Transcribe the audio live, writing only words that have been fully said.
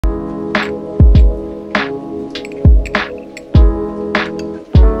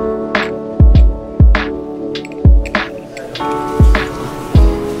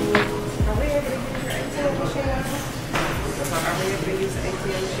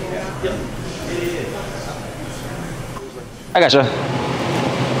I got you.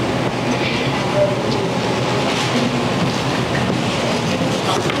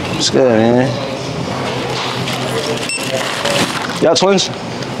 It's good, man. Y'all twins?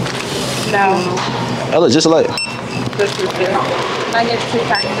 No. Y'all look just alike. I get 2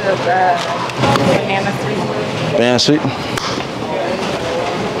 packets of banana sweet. Banana sweet.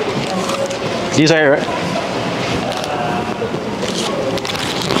 These are here, right?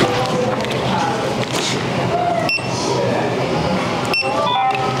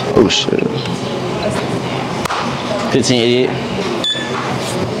 Oh shit. 1588.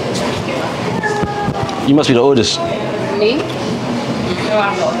 You must be the oldest. Me?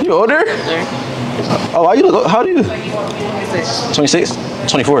 You older? Oh, why you look? How old are you? 26?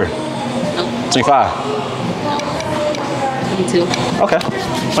 24? 25? 22. Okay.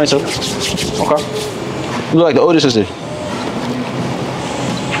 22. Okay. You look like the oldest sister.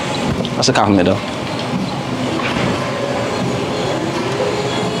 That's a compliment though.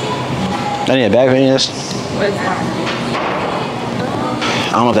 I need a bag for any of this. What's that? I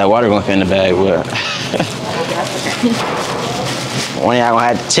don't know if that water gonna fit in the bag, but one day I gonna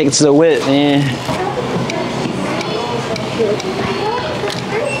have to take it to the whip, man.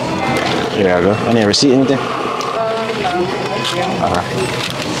 Here I go. I need a receipt, anything? No. Alright.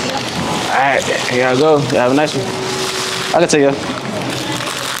 Alright, here I go. You have a nice one. I can take it.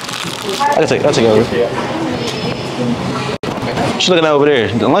 I'll take it over. What you looking at over there?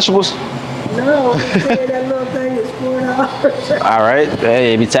 The Lunchables? No, that little thing is $4. All right.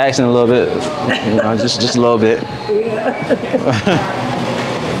 Hey, be taxing a little bit. You know, just a little bit.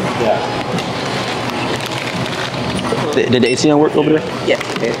 Yeah. Did the ATM work over there? Yes.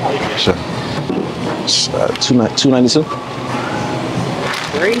 Sure. $2.92.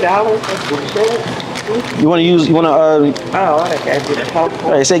 $3. You wanna use? You wanna? Oh, I got you the phone.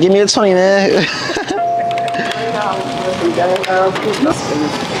 All right. Say, give me a 20, man.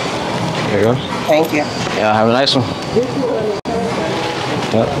 There you go. Thank you. Yeah, have a nice one.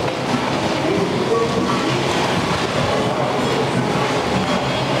 Yep.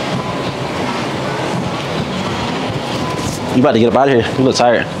 You about to get up out of here. You look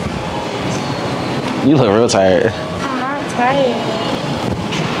tired. You look real tired. I'm not tired.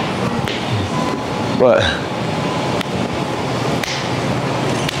 What?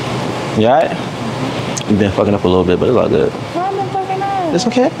 You alright? You've been fucking up a little bit, but it's all good. No, I've been fucking up. It's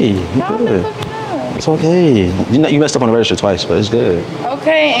okay. You No, I've been good. fucking up. It's okay. You messed up on the register twice, but it's good.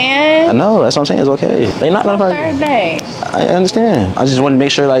 Okay, I and know. That's what I'm saying. It's okay. They not gonna fight. Thursday. I understand. I just want to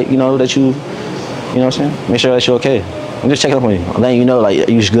make sure, like, you know, that you know what I'm saying? Make sure that you're okay. I'm just checking up on you. I'm letting you know, like,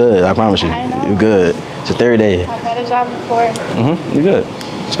 you're good. I promise you. I know. You're good. It's the 3rd day. I've had a job before. You're good.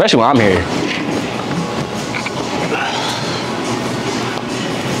 Especially when I'm here.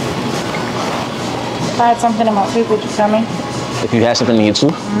 If I had something in my food, would you tell me? If you had something in your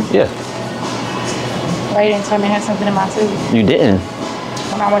tooth, yeah. Why you didn't tell me I had something in my tooth? You didn't.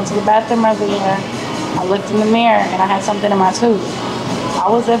 When I went to the bathroom earlier, I looked in the mirror and I had something in my tooth. I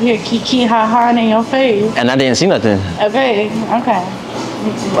was up here kiki ha ha in your face. And I didn't see nothing. Okay.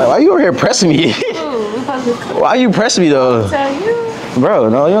 Why are you over here pressing me? Why are you pressing me though? Tell you. Bro,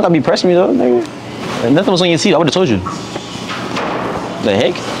 no, you don't gotta be pressing me though, nigga. And nothing was on your teeth. I would have told you. The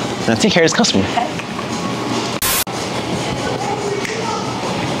heck? Now take care of this customer.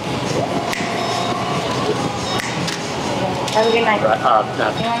 Have a good night.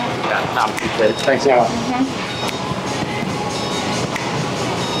 Thanks, y'all.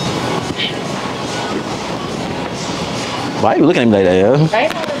 Why are you looking at me like that, yo?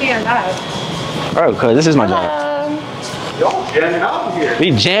 Right over here, not. Bro, cause this is my job. Y'all jamming out here.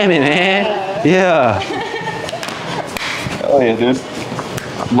 We jamming, man. Yeah. Oh yeah, dude.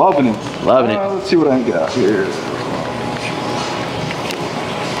 I'm loving it. Loving it. Let's see what I got here.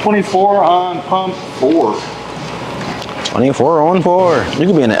 24 on pump 4. 24 on 4. You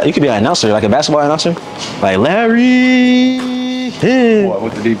could be an announcer, like a basketball announcer. Like Larry. Yeah. What,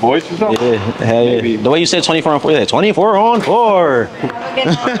 with the deep voice or something? Yeah, hell yeah. Maybe. The way you said 24 on 4, yeah, 24 on 4. Have a good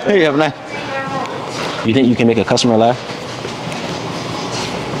night. You have a nice. You think you can make a customer laugh?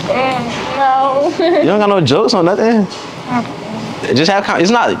 No. You don't got no jokes on nothing. Just have.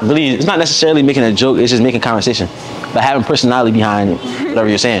 It's not necessarily making a joke. It's just making conversation, but having personality behind whatever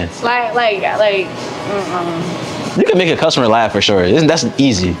you're saying. like. You can make a customer laugh for sure. That's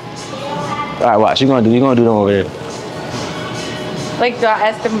easy. All right, watch. You're gonna do them over there. Like, do I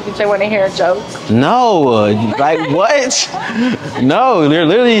ask them if they want to hear a joke? No, like what? No, you're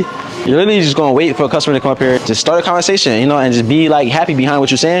literally just gonna wait for a customer to come up here, just start a conversation, you know, and just be like happy behind what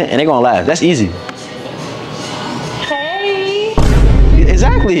you're saying, and they're gonna laugh. That's easy. Hey.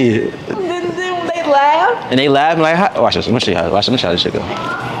 Exactly. Exactly. Then they laugh. And they laugh like, watch this. I'm gonna show you how. Watch. Let me show you how this shit go.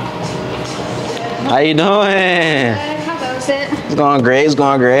 How you doing? How goes it? It's going great. It's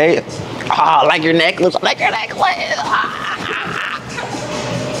going great. Ah, like your necklace. Like your necklace.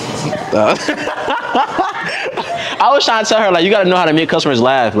 I was trying to tell her like you gotta know how to make customers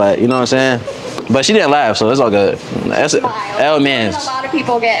laugh, like you know what I'm saying. But she didn't laugh, so it's all good. That's it. L man's. A lot of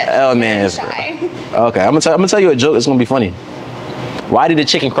people get L man's. shy. Okay, I'm gonna tell you a joke. It's gonna be funny. Why did the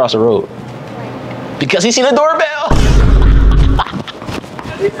chicken cross the road? Because he seen a doorbell.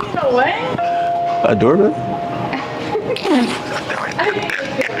 Have you seen a what? A doorbell?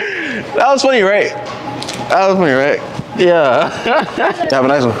 That was funny, right? That was funny, right? Yeah. Have a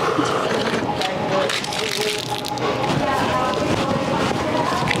nice one.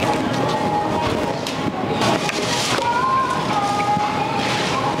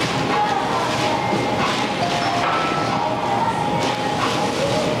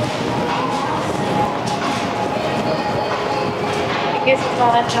 I guess it's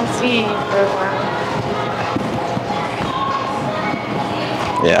all that I'm seeing for a while.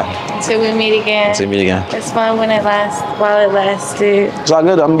 Yeah. Until we meet again. See me again. It's fun when it lasts, while it lasted. It's all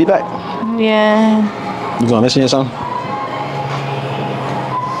good. I'm gonna be back. Yeah. You gonna miss me or something?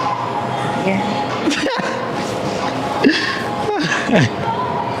 Yeah.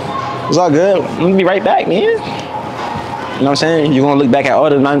 It's all good. I'm gonna be right back, man. You know what I'm saying? You're gonna look back at all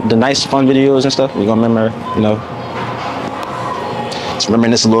the nice, fun videos and stuff. You're gonna remember, you know. Just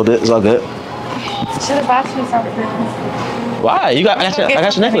reminisce a little bit. It's all good. Should have bought you something. Why? I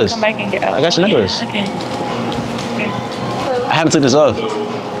got your necklace. Come back and get I got your necklace. Okay. I haven't took this off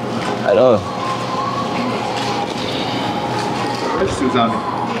at all. Susanne.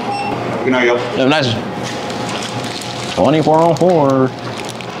 Good night, y'all. Yeah, nice. 24 on 4.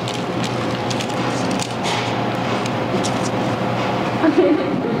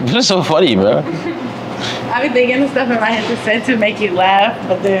 This is so funny, bro. I be thinking of stuff in my head to say to make you laugh,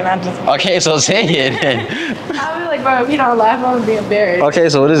 but then I just. Okay, so say it then. I'll be like, bro, if you don't laugh, I'm gonna be embarrassed. Okay,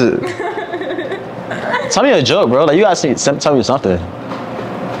 so what is it? Tell me a joke, bro. Like you gotta tell me something.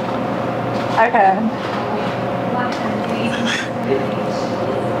 Okay.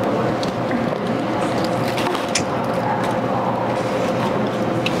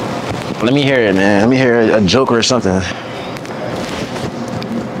 Let me hear it, man. Let me hear a joke or something.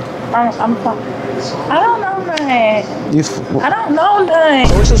 I'm fine. I don't know nothing. I don't know nothing.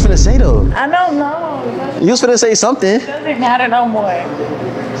 So what you was finna say though? I don't know. You was finna say something. It doesn't matter no more.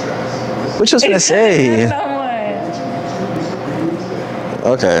 What you was finna say? No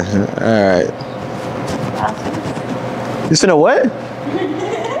more. Okay, all right. You finna what?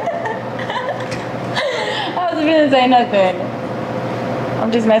 I wasn't gonna say nothing.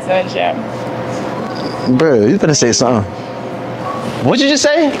 I'm just messing with you. Bro, you finna say something. What'd you just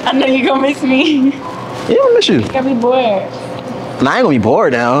say? I know you're gonna miss me. Yeah, I'm gonna miss you. You're gonna be bored. And I ain't gonna be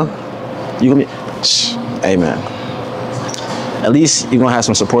bored now. You gonna be, hey man. At least you're gonna have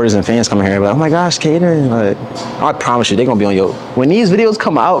some supporters and fans coming here. Like, oh my gosh, Caiden. Like, I promise you, they're gonna be on your. When these videos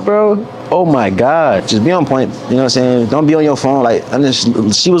come out, bro. Oh my God, just be on point. You know what I'm saying? Don't be on your phone. Like, I'm just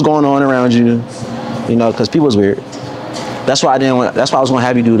see what's going on around you. You know, because people's weird. That's why I didn't want. That's why I was gonna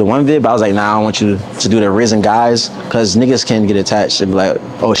have you do the one vid, but I was like, nah, I want you to do the risen guys, because niggas can get attached and be like,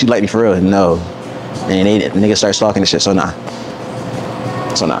 oh, she like me for real. No, and niggas start stalking and shit. So nah,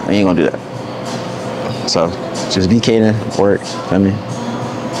 I ain't gonna do that. So just be Caiden, work. I mean,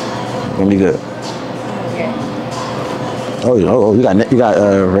 gonna be good. Okay. Oh, you got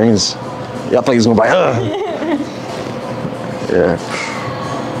rings. Y'all think he's gonna buy her? Yeah.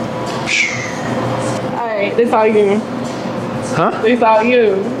 All right, this all you. Huh? This all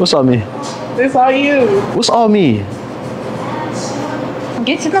you. What's all me? This all you. What's all me?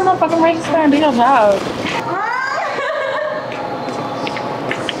 Get to the motherfucking register and do your job.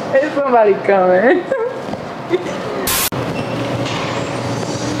 There's somebody coming.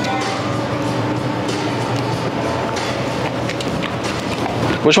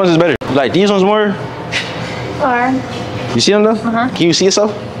 Which ones is better? Like these ones more? Or You see them though? Uh-huh. Can you see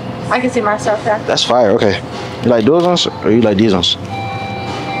yourself? I can see myself there. That's fire. Okay. You like those ones or you like these ones?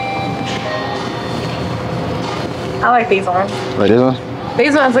 I like these ones. Like this one?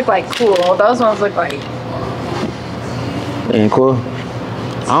 These ones look like cool. Those ones look like. Ain't cool.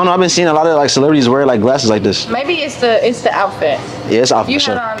 I don't know. I've been seeing a lot of like celebrities wear like glasses like this. Maybe it's the outfit. Yeah, it's off If you for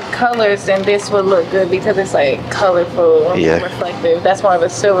sure. had on colors, then this would look good because it's like colorful, Yeah. reflective. That's more of a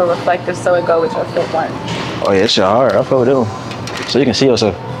silver reflective, so it go with your footmark. Oh yeah, it's shit hard. I feel with them. So you can see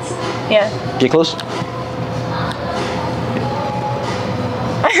yourself. Yeah. Get close.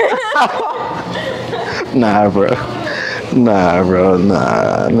 Nah, bro. Nah, bro.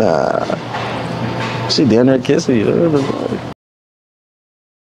 Nah. She down there kissing you.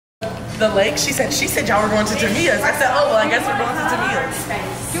 The lake. She said y'all were going to Jamia's. I said, oh well, I guess we're going to Jamia's.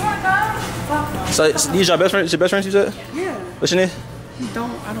 You want to come? So these your best friends? Your best friends? You said? Yeah. What's your name? I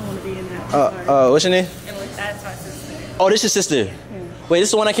don't want to be in that. What's your name? That's my sister. Oh, this your sister. Yeah. Wait, this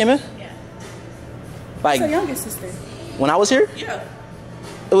is the one that came in? Yeah. Like It's your youngest sister. when I was here? Yeah.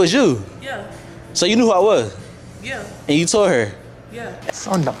 It was you. Yeah. So you knew who I was, Yeah. and you told her. Yeah.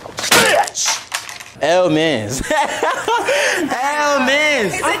 Son of a bitch. L-Mans.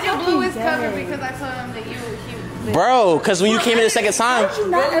 L-Mans. He said you blew his cover because I told him that you Bro, because when you came in the second time, I've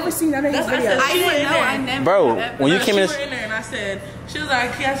not ever seen that in his video. I didn't know. I never. bro, when you came in She were in there and I said, she was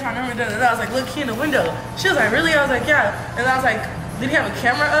like, yeah, I remember that. I was like, look, he in the window. She was like, really? I was like, yeah. And I was like, did he have a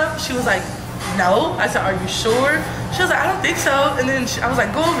camera up? She was like, no. I said, are you sure? She was like, I don't think so. And then I was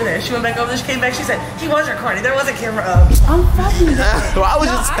like, go over there. She went back over there. She came back. She said, he was recording. There was a camera up. I'm fucking dead. why would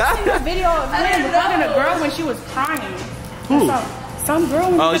No, you I seen a video of him recording a girl when she was crying. Who? Some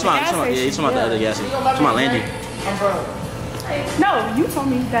girl when Oh, she was at the gas station. he's talking about the other gas station. He's talking about Landry. I'm broke. No, you told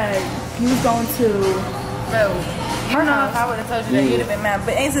me that you was going to Bro, you know if I would have told you that you'd have been mad.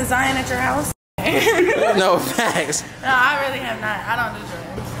 But ain't Zion at your house? No, facts. No, I really have not. I don't do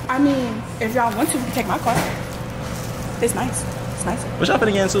drugs. I mean, if y'all want to, we can take my car. It's nice. It's nice. What y'all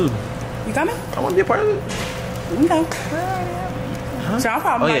finna get into? You coming? I want to be a part of it. We can go. So I'm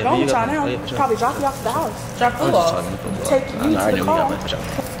probably Oh, not yeah, going you with go. y'all now. Oh, yeah, for sure. Probably drop you off at the house. Drop food off. Take you to the car.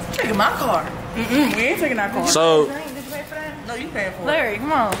 Taking my car. We ain't taking that car. So, Drink? Did you pay for that? No, you paying for it. Larry,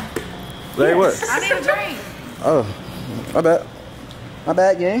 come on. Larry, what? I need a drink. Oh, my bad. My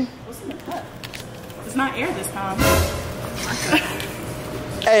bad, gang. What's in the cup? It's not air this time.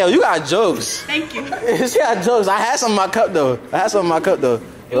 Hey, yo, you got jokes. Thank you. She got jokes. I had some in my cup, though.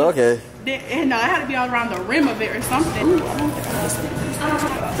 Well, okay. No, it had to be all around the rim of it or something. Ooh, I don't think I listened.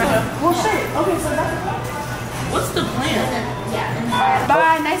 Well, shit. Okay, so that's What's the plan?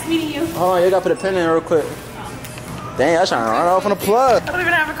 bye. Nice meeting you. Hold on, you gotta put a pin in real quick. Dang, I'm trying to run off on the plug. I don't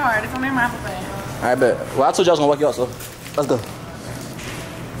even have a card. It's only in my Apple Pay. Alright, bet. Well, I told you I was gonna walk you out, so let's go.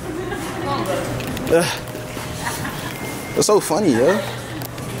 That's so funny, yo.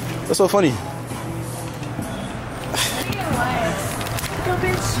 That's so funny. Yo,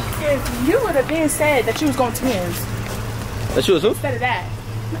 bitch, if you would have been said that you was going to twins That you was who? instead of that,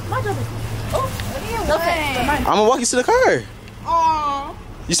 my job is. Oh, okay. I'm gonna walk you to the car. Aww.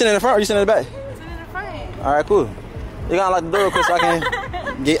 You sitting in the front or you sitting in the back? It's in the front. Alright, cool. You gotta lock the door real quick so I can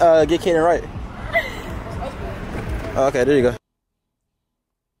get Caiden right. Okay, there you go.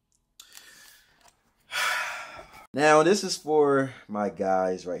 Now, this is for my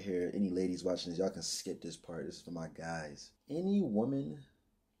guys right here. Any ladies watching this, y'all can skip this part. This is for my guys. Any woman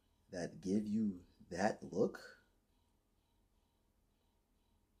that give you that look,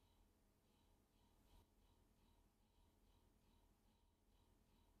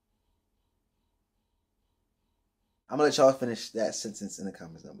 I'm gonna let y'all finish that sentence in the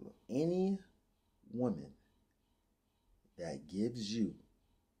comments down below. Any woman that gives you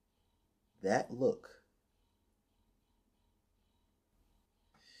that look,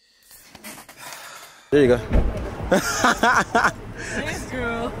 there you go. Thanks,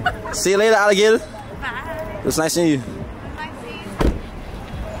 girl. See you later, alligator. Bye. It was nice seeing you. Nice seeing you.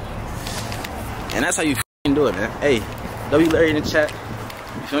 And that's how you f***ing do it, man. Hey, W Larry in the chat.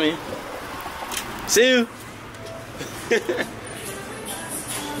 You feel me? See you.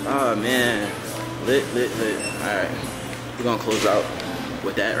 Oh man, lit. All right, we're gonna close out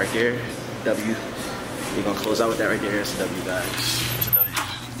with that right there. W. We're gonna close out with that right there. It's a W, guys. It's a W.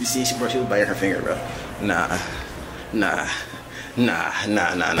 You see, she was biting her finger, bro. Nah.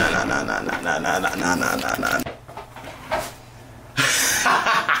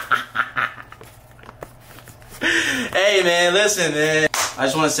 Hey man, listen, man. I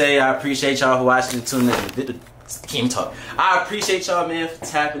just want to say I appreciate y'all for watching and tuning in. Can't talk. I appreciate y'all, man, for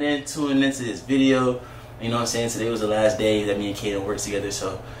tapping in, tuning into this video. You know what I'm saying? Today was the last day that me and Caiden worked together,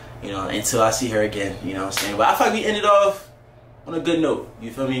 so you know, until I see her again, you know what I'm saying? But I feel like we ended off on a good note. You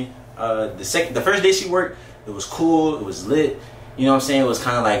feel me? The first day she worked, it was cool. It was lit. You know what I'm saying? It was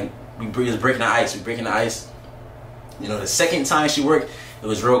kind of like we was breaking the ice. You know, the second time she worked, it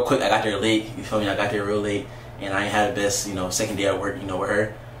was real quick. I got there late. You feel me? I got there real late, and I ain't had the best, you know, second day at work, you know, with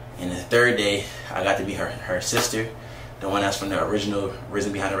her. And the third day, I got to be her sister, the one that's from the original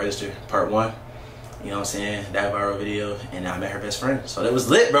Risen Behind the Register, part 1. You know what I'm saying? That viral video, and I met her best friend. So it was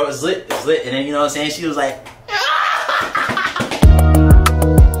lit, bro. It was lit. And then, you know what I'm saying? She was like,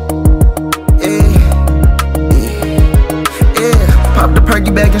 pop the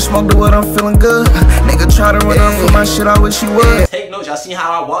perky deck and smoke to what I'm feeling good. Nigga try to run up for my shit, I wish he would. Take notes, y'all seen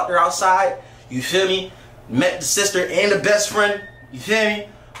how I walked her outside? You feel me? Met the sister and the best friend. You feel me?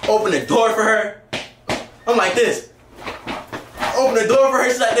 Open the door for her. I'm like this. Open the door for her,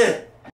 she's like this.